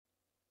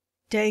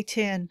Day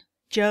 10,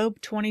 Job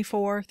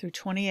 24 through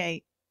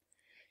 28.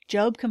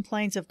 Job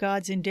complains of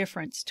God's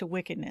indifference to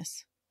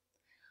wickedness.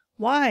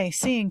 Why,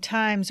 seeing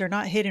times are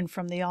not hidden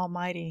from the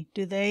Almighty,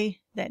 do they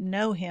that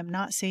know him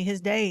not see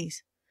his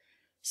days?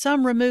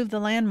 Some remove the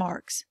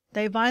landmarks.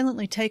 They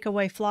violently take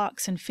away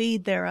flocks and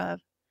feed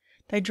thereof.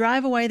 They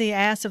drive away the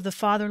ass of the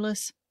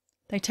fatherless.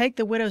 They take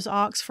the widow's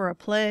ox for a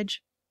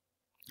pledge.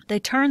 They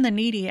turn the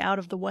needy out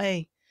of the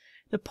way.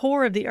 The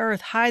poor of the earth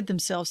hide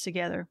themselves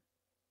together.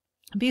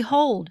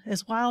 Behold,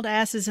 as wild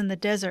asses in the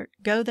desert,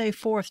 go they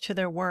forth to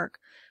their work,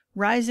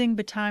 rising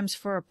betimes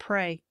for a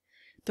prey.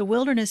 The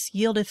wilderness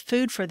yieldeth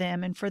food for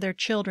them and for their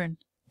children.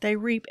 They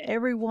reap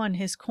every one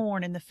his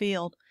corn in the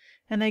field,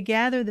 and they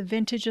gather the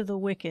vintage of the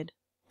wicked.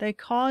 They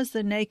cause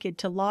the naked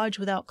to lodge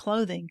without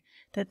clothing,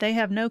 that they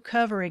have no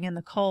covering in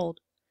the cold.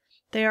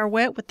 They are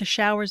wet with the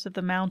showers of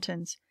the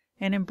mountains,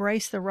 and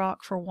embrace the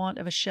rock for want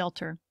of a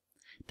shelter.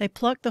 They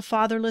pluck the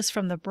fatherless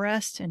from the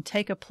breast, and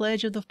take a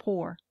pledge of the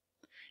poor.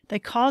 They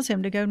cause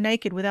him to go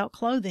naked without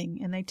clothing,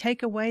 and they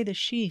take away the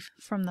sheaf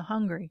from the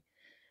hungry,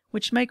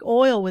 which make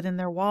oil within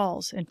their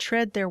walls, and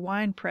tread their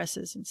wine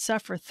presses, and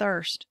suffer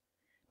thirst.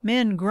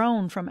 Men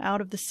groan from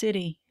out of the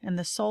city, and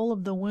the soul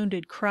of the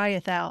wounded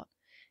crieth out.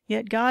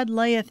 Yet God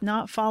layeth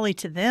not folly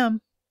to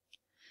them.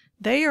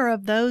 They are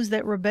of those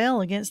that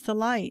rebel against the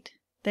light.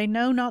 They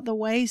know not the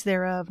ways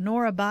thereof,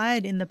 nor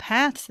abide in the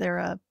paths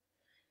thereof.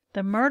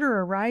 The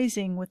murderer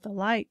rising with the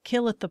light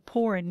killeth the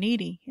poor and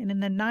needy, and in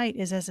the night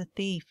is as a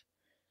thief.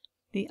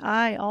 The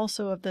eye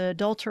also of the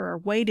adulterer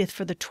waiteth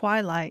for the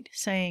twilight,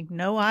 saying,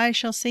 No eye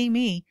shall see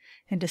me,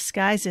 and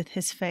disguiseth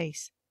his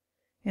face.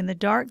 In the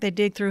dark they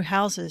dig through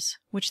houses,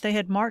 which they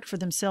had marked for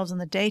themselves in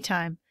the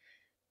daytime.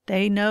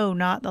 They know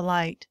not the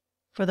light,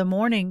 for the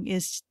morning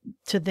is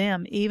to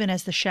them even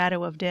as the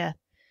shadow of death.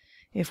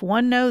 If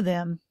one know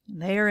them,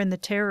 they are in the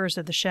terrors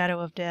of the shadow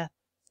of death.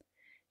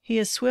 He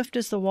is swift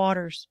as the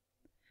waters.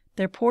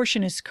 Their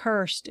portion is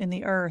cursed in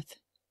the earth.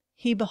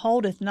 He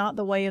beholdeth not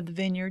the way of the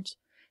vineyards.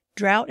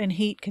 Drought and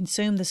heat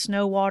consume the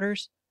snow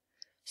waters.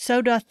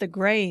 So doth the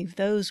grave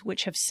those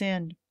which have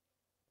sinned.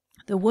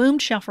 The womb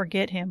shall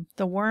forget him,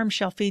 the worm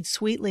shall feed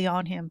sweetly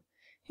on him.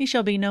 He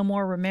shall be no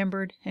more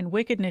remembered, and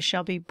wickedness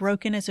shall be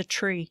broken as a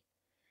tree.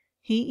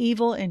 He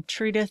evil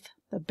entreateth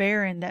the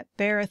barren that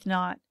beareth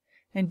not,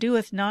 and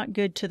doeth not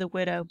good to the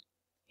widow.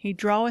 He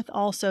draweth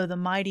also the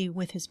mighty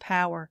with his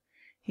power.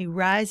 He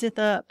riseth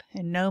up,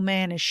 and no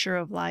man is sure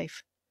of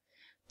life.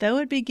 Though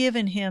it be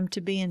given him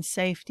to be in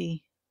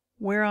safety,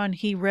 whereon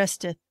he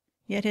resteth,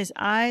 yet his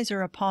eyes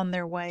are upon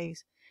their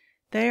ways.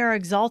 They are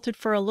exalted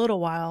for a little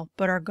while,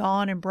 but are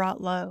gone and brought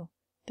low.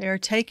 They are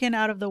taken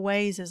out of the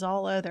ways as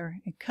all other,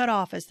 and cut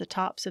off as the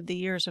tops of the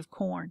ears of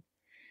corn.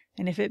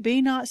 And if it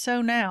be not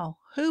so now,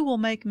 who will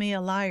make me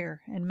a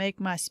liar, and make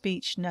my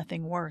speech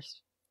nothing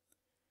worth?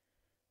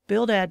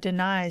 Bildad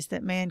denies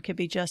that man could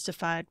be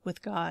justified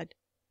with God.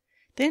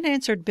 Then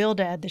answered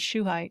Bildad the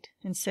Shuhite,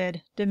 and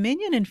said,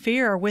 Dominion and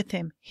fear are with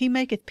him. He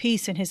maketh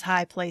peace in his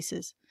high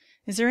places.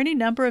 Is there any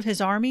number of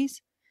his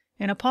armies?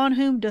 And upon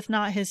whom doth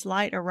not his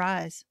light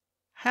arise?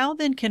 How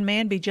then can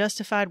man be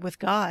justified with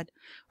God?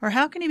 Or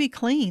how can he be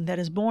clean that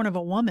is born of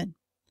a woman?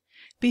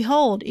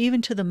 Behold,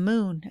 even to the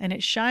moon, and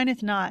it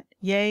shineth not,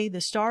 yea,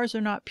 the stars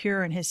are not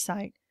pure in his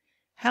sight.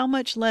 How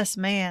much less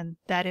man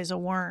that is a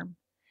worm,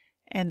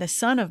 and the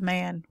Son of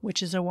Man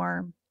which is a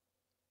worm?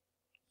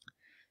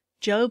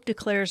 Job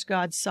declares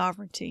God's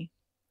sovereignty.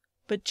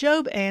 But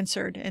Job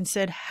answered and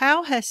said,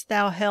 How hast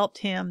thou helped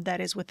him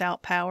that is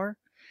without power?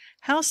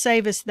 How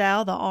savest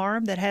thou the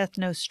arm that hath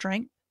no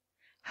strength?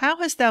 How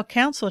hast thou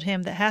counselled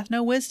him that hath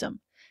no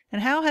wisdom?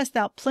 And how hast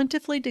thou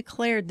plentifully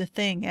declared the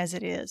thing as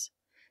it is?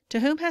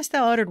 To whom hast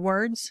thou uttered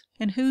words,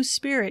 and whose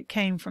spirit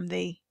came from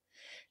thee?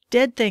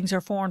 Dead things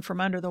are formed from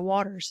under the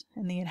waters,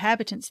 and the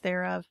inhabitants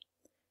thereof.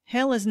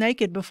 Hell is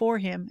naked before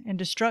him, and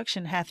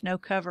destruction hath no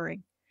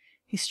covering.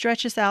 He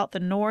stretcheth out the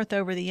north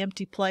over the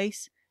empty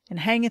place, and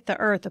hangeth the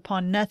earth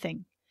upon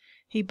nothing.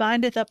 He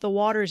bindeth up the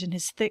waters in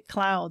his thick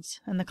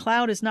clouds, and the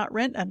cloud is not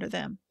rent under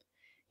them.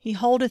 He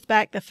holdeth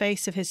back the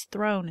face of his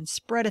throne, and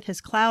spreadeth his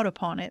cloud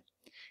upon it.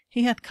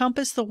 He hath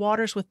compassed the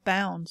waters with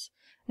bounds,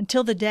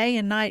 until the day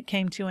and night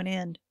came to an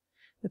end.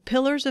 The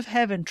pillars of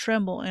heaven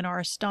tremble and are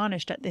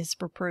astonished at his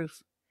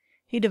reproof.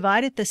 He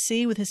divideth the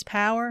sea with his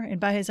power, and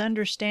by his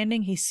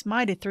understanding he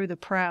smiteth through the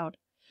proud.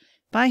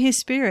 By his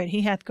spirit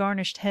he hath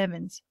garnished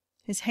heavens.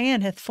 His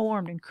hand hath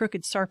formed an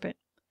crooked serpent.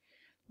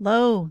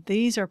 Lo,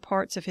 these are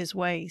parts of his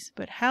ways,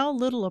 but how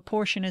little a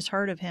portion is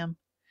heard of him.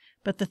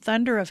 But the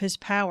thunder of his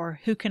power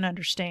who can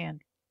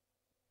understand?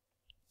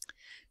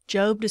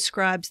 Job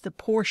describes the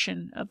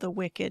portion of the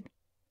wicked.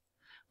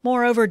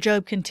 Moreover,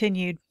 Job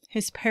continued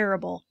his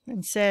parable,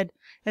 and said,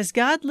 As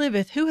God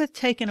liveth, who hath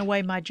taken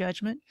away my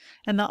judgment,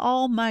 and the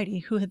Almighty,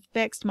 who hath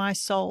vexed my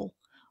soul?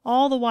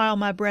 All the while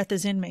my breath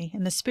is in me,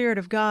 and the Spirit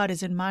of God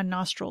is in my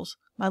nostrils.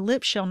 My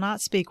lips shall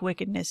not speak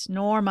wickedness,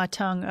 nor my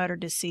tongue utter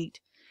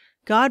deceit.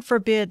 God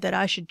forbid that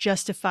I should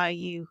justify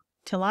you.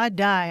 Till I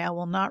die I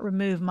will not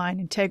remove mine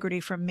integrity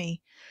from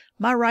me.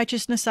 My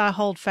righteousness I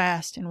hold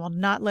fast, and will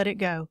not let it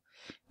go.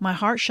 My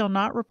heart shall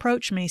not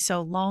reproach me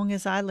so long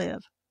as I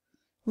live.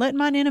 Let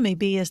mine enemy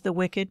be as the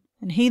wicked,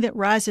 and he that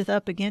riseth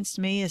up against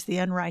me as the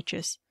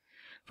unrighteous.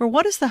 For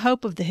what is the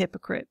hope of the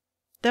hypocrite?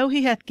 Though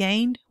he hath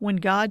gained, when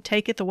God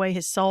taketh away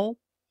his soul?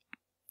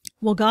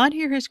 Will God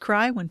hear his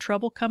cry when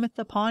trouble cometh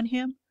upon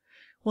him?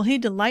 Will he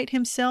delight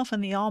himself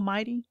in the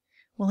Almighty?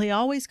 Will he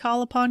always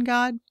call upon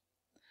God?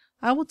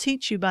 I will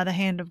teach you by the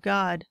hand of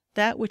God,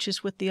 that which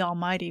is with the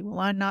Almighty will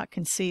I not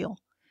conceal.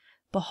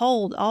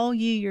 Behold, all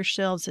ye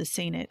yourselves have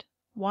seen it.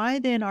 Why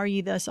then are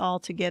ye thus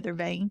altogether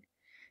vain?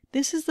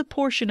 This is the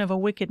portion of a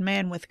wicked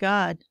man with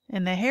God,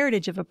 and the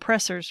heritage of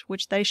oppressors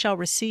which they shall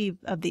receive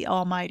of the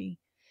Almighty.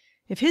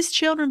 If his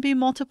children be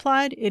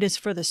multiplied, it is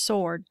for the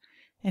sword,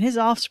 and his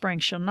offspring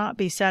shall not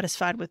be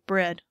satisfied with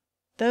bread.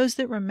 Those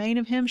that remain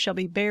of him shall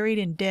be buried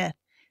in death,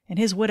 and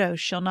his widows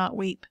shall not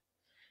weep.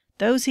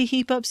 Those he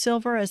heap up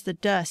silver as the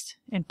dust,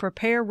 and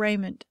prepare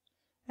raiment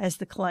as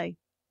the clay.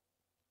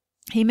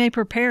 He may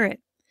prepare it,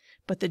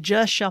 but the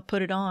just shall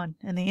put it on,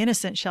 and the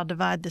innocent shall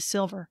divide the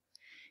silver.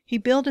 He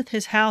buildeth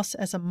his house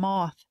as a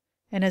moth,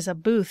 and as a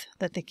booth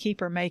that the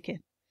keeper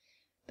maketh.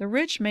 The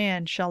rich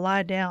man shall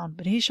lie down,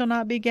 but he shall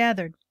not be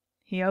gathered.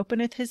 He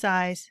openeth his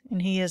eyes,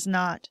 and he is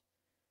not.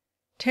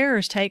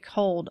 Terrors take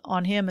hold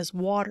on him as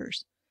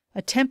waters.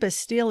 A tempest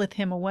stealeth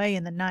him away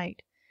in the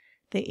night.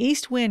 The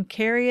east wind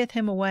carrieth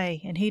him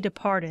away, and he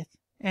departeth,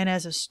 and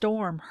as a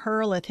storm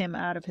hurleth him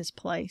out of his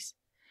place.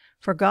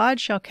 For God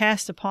shall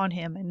cast upon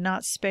him, and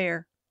not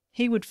spare.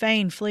 He would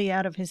fain flee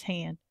out of his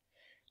hand.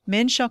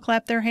 Men shall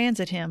clap their hands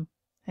at him,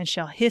 and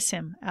shall hiss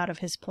him out of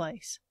his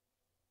place.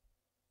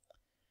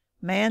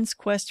 Man's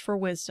quest for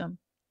wisdom.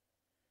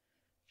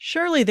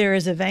 Surely there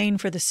is a vein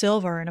for the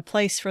silver, and a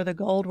place for the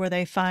gold where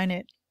they find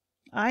it.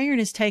 Iron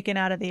is taken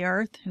out of the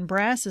earth, and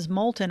brass is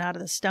molten out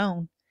of the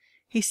stone.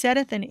 He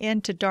setteth an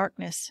end to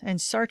darkness,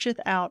 and searcheth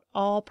out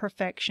all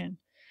perfection.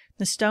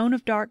 The stone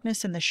of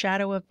darkness and the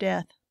shadow of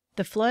death.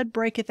 The flood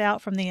breaketh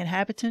out from the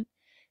inhabitant,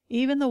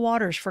 even the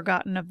waters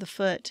forgotten of the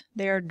foot.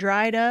 They are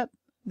dried up,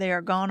 they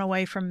are gone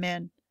away from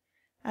men.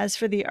 As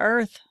for the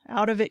earth,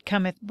 out of it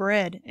cometh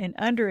bread, and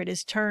under it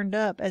is turned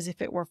up as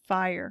if it were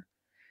fire.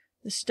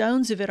 The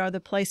stones of it are the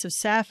place of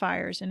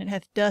sapphires, and it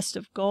hath dust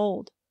of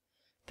gold.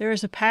 There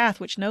is a path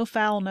which no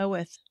fowl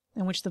knoweth,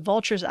 and which the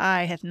vulture's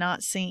eye hath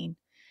not seen.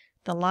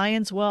 The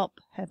lion's whelp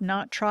hath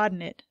not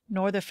trodden it,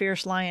 nor the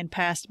fierce lion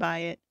passed by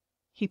it.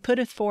 He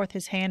putteth forth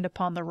his hand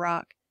upon the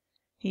rock.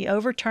 He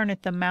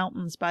overturneth the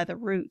mountains by the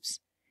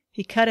roots.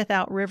 He cutteth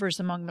out rivers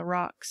among the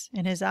rocks,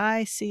 and his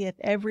eye seeth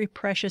every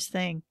precious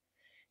thing.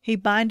 He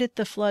bindeth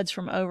the floods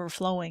from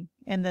overflowing,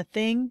 and the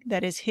thing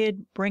that is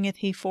hid bringeth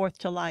he forth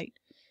to light.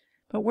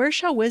 But where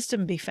shall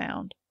wisdom be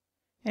found?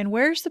 And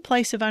where is the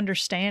place of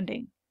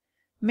understanding?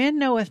 Men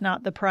knoweth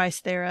not the price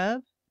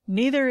thereof,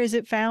 neither is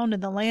it found in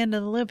the land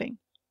of the living.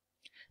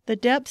 The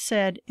depth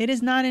said, It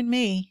is not in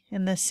me,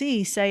 and the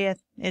sea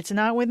saith, It's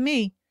not with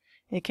me.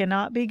 It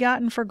cannot be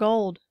gotten for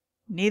gold,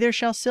 neither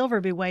shall silver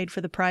be weighed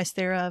for the price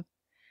thereof.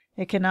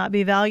 It cannot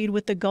be valued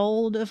with the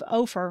gold of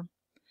Ophir,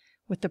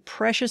 with the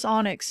precious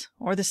onyx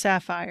or the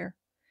sapphire.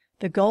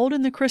 The gold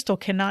and the crystal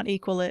cannot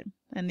equal it,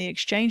 and the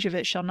exchange of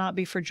it shall not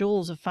be for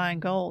jewels of fine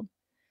gold.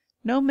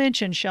 No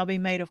mention shall be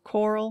made of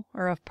coral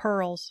or of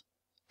pearls,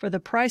 for the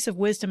price of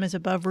wisdom is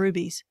above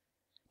rubies.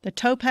 The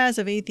topaz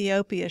of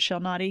Ethiopia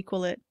shall not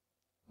equal it,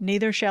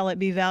 neither shall it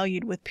be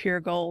valued with pure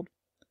gold.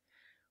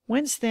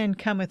 Whence then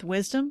cometh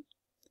wisdom?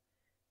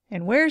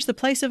 And where is the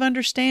place of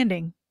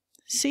understanding?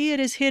 See, it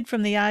is hid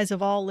from the eyes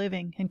of all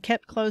living, and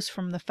kept close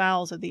from the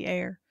fowls of the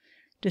air.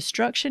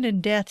 Destruction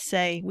and death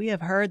say, We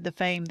have heard the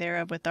fame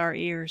thereof with our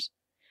ears.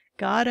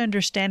 God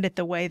understandeth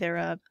the way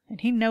thereof, and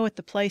he knoweth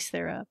the place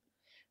thereof.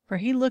 For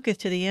he looketh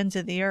to the ends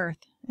of the earth,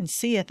 and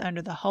seeth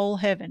under the whole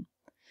heaven,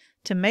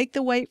 to make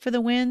the weight for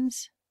the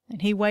winds,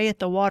 and he weigheth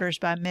the waters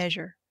by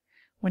measure.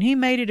 When he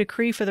made a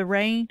decree for the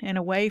rain, and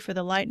a way for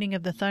the lightning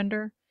of the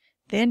thunder,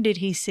 then did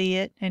he see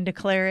it, and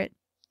declare it.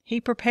 He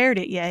prepared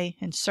it, yea,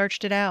 and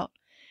searched it out.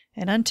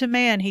 And unto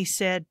man he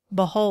said,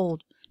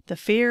 Behold, the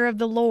fear of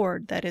the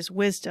Lord, that is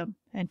wisdom,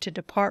 and to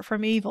depart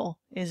from evil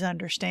is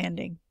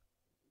understanding.